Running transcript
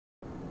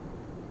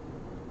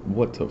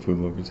What's up, food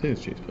lovers? Hey,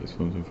 it's Chase Place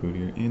Films and Food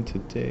here, and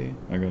today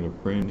I got a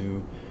brand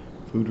new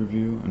food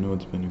review. I know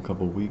it's been a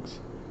couple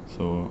weeks,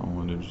 so I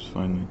wanted to just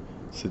finally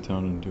sit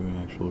down and do an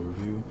actual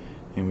review.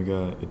 And we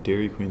got a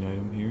Dairy Queen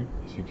item here,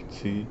 as you can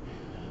see.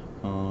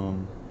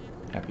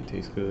 Happy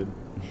tastes good,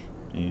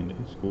 and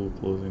a school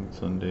closing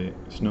Sunday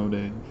snow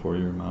day for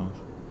your mouth.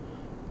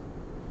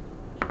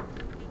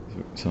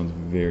 It sounds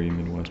very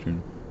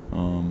Midwestern.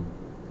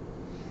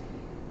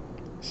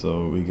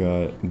 So we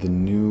got the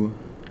new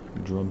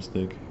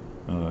drumstick,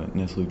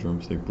 Nestle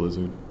Drumstick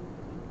Blizzard,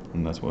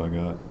 and that's what I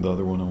got. The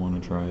other one I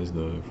want to try is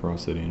the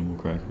frosted animal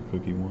cracker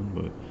cookie one,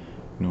 but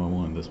I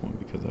wanted this one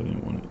because I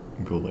didn't want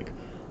to go like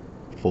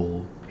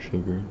full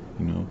sugar,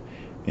 and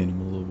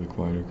I'm a little bit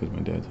quieter because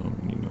my dad's home,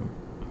 and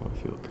how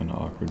I feel kind of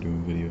awkward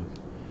doing videos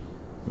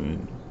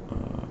when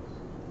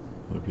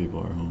other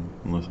people are home,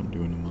 unless I'm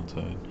doing them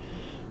outside.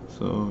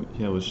 So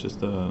yeah, let's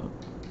just I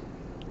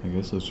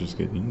guess let's just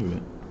get into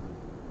it.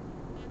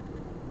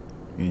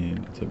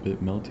 And it's a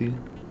bit melty.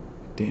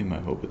 Damn, I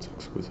hope it's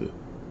exquisite.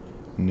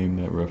 Name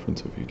that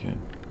reference if you can.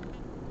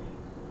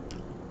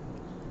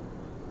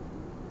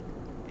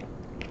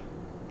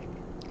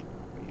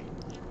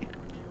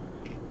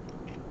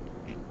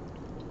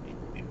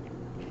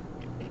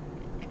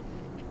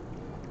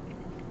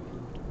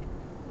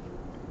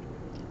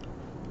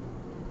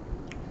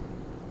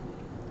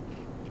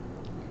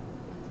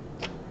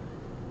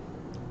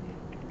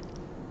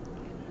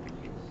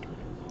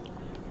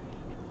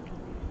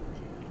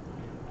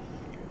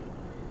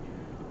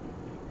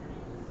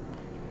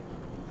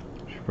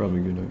 Should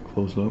probably get it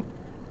close up.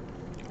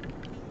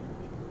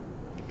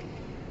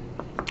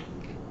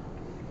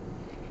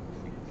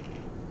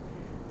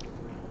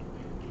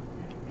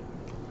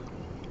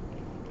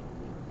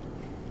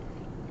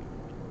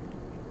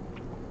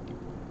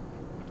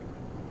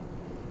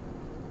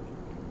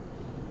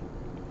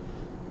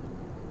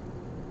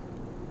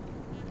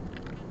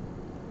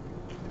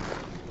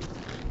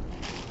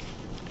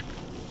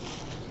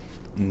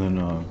 And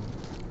then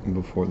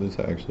before this,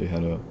 I actually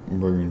had a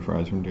burger and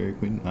fries from Dairy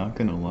Queen. Not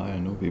gonna lie, I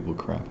know people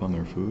crap on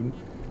their food.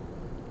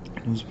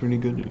 It was pretty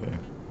good today.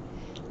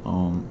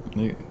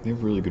 They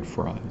have really good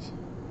fries,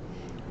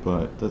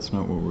 but that's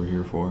not what we're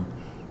here for.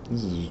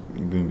 This is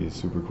gonna be a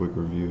super quick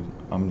review.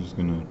 I'm just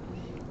gonna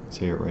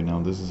say it right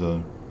now. This is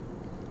I'd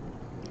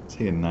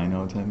say a 9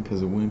 out of 10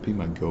 because it wouldn't be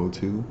my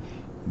go-to,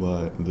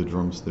 but the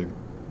drumstick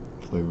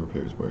flavor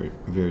pairs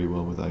very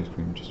well with ice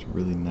cream. Just a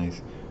really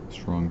nice,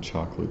 strong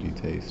chocolatey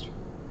taste.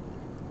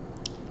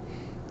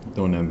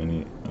 Don't have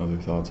many other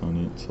thoughts on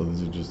it, so this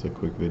is just a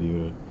quick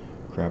video to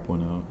crap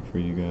one out for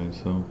you guys.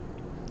 So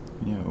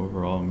yeah,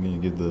 overall I'm gonna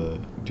give the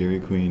Dairy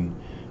Queen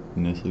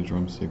Nestle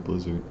Drumstick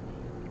Blizzard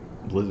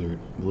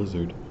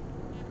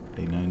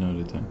a 9 out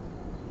of 10.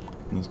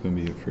 And that's gonna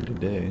be it for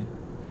today.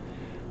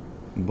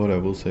 But I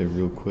will say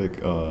real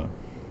quick,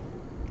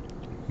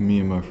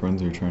 me and my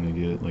friends are trying to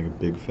get like a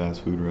big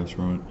fast food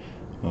restaurant.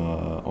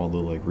 All the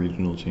like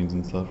regional chains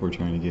and stuff, we're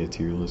trying to get a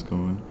tier list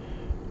going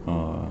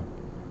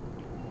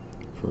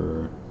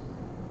for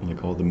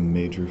like all the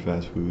major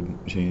fast food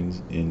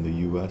chains in the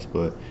US,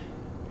 but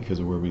because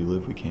of where we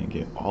live, we can't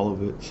get all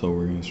of it, so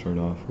we're going to start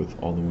off with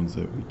all the ones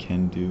that we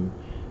can do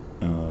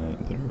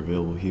that are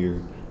available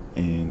here.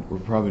 And we're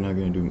probably not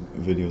going to do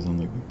videos on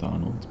like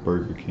McDonald's,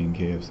 Burger King,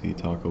 KFC,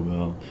 Taco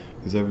Bell,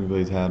 because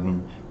everybody's had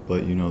them,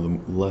 but the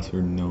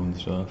lesser known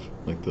stuff,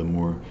 like the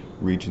more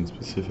region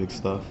specific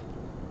stuff,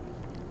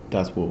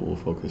 that's what we'll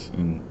focus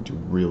and do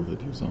real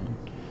videos on.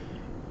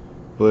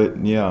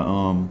 But yeah,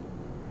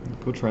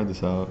 go try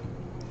this out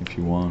if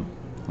you want.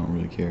 I don't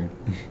really care.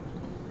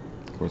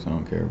 Of course I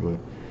don't care, but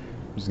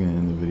I'm just gonna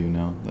end the video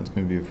now. That's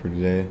gonna be it for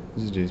today.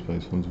 This is Jay's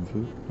Place Films and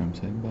Food, and I'm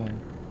saying bye.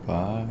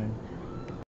 Bye.